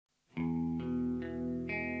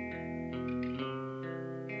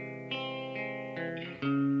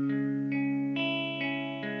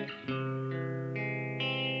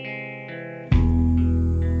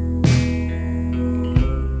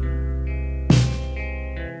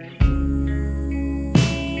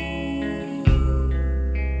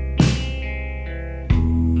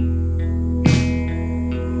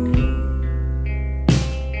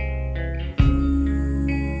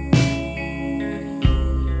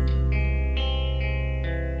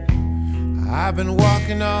I've been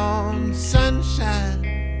walking on sunshine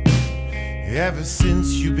ever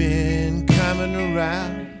since you've been coming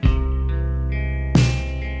around.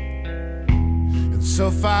 And so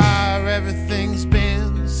far everything's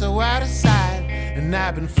been so out of sight, and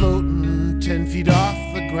I've been floating 10 feet off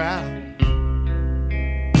the ground.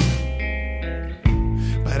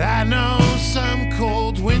 But I know some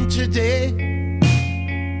cold winter day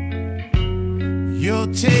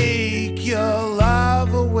you'll take your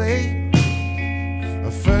love away.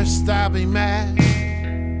 First I'll be mad,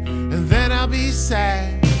 and then I'll be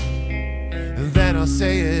sad, and then I'll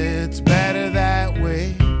say it's better that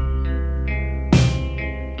way.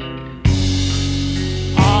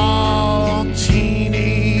 All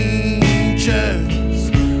teenagers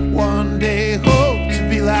one day hope to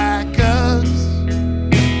be like us,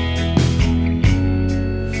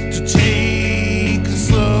 to take a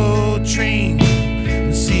slow train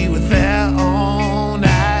and see with their own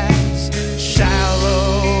eyes.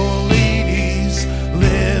 Shallow ladies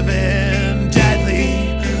living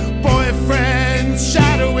deadly, boyfriends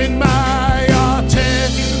shadowing my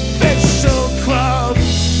artificial club.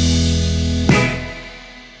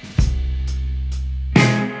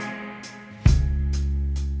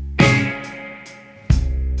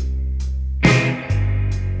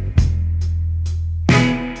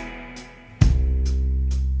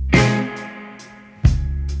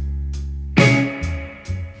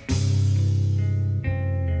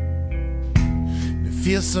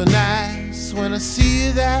 Feels so nice when I see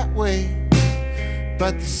you that way,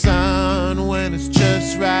 but the sun, when it's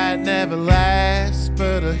just right, never lasts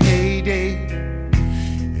but a heyday.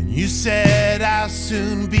 And you said I'll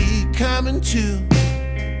soon be coming to,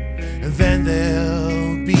 and then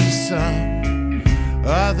there'll be some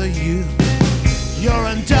other you. You're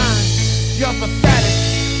undone, you're pathetic,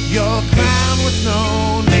 you're a clown with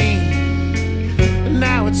no name. And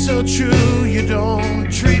now it's so true, you don't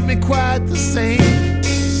treat me quite the same.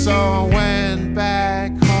 So I went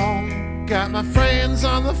back home, got my friends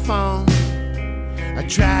on the phone. I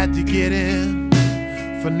tried to get in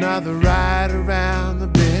for another ride around the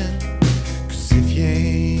bend, 'cause if you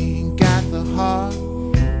ain't got the heart,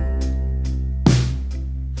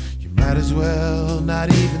 you might as well not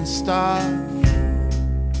even start.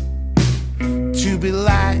 To be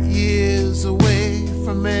light years away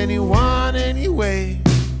from anyone anyway,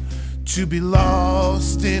 to be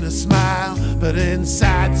lost in a smile, but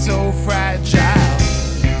inside so fragile.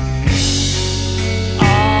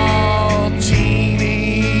 All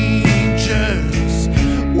teenagers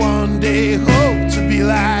one day hope to be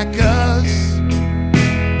like us,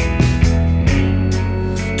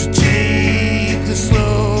 to take the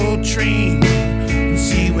slow train and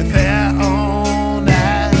see with their own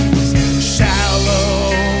eyes.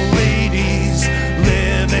 Shallow ladies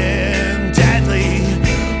living deadly,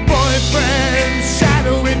 boyfriends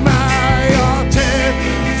shadowing my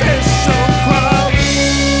artificial club.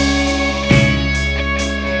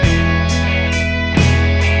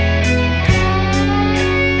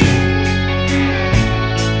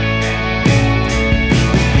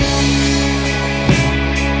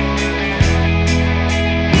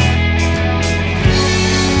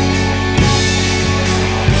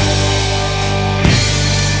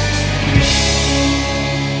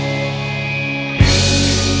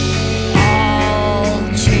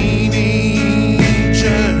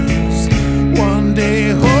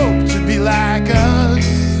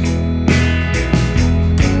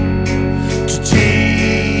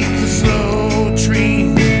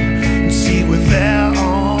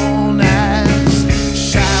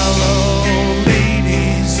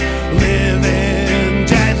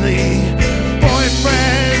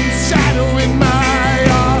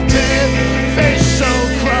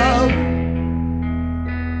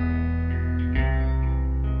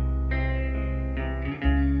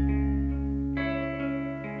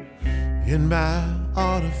 In my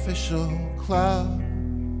artificial club,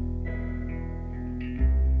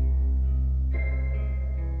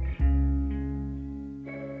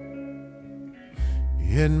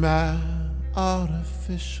 in my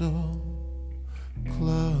artificial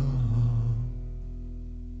club.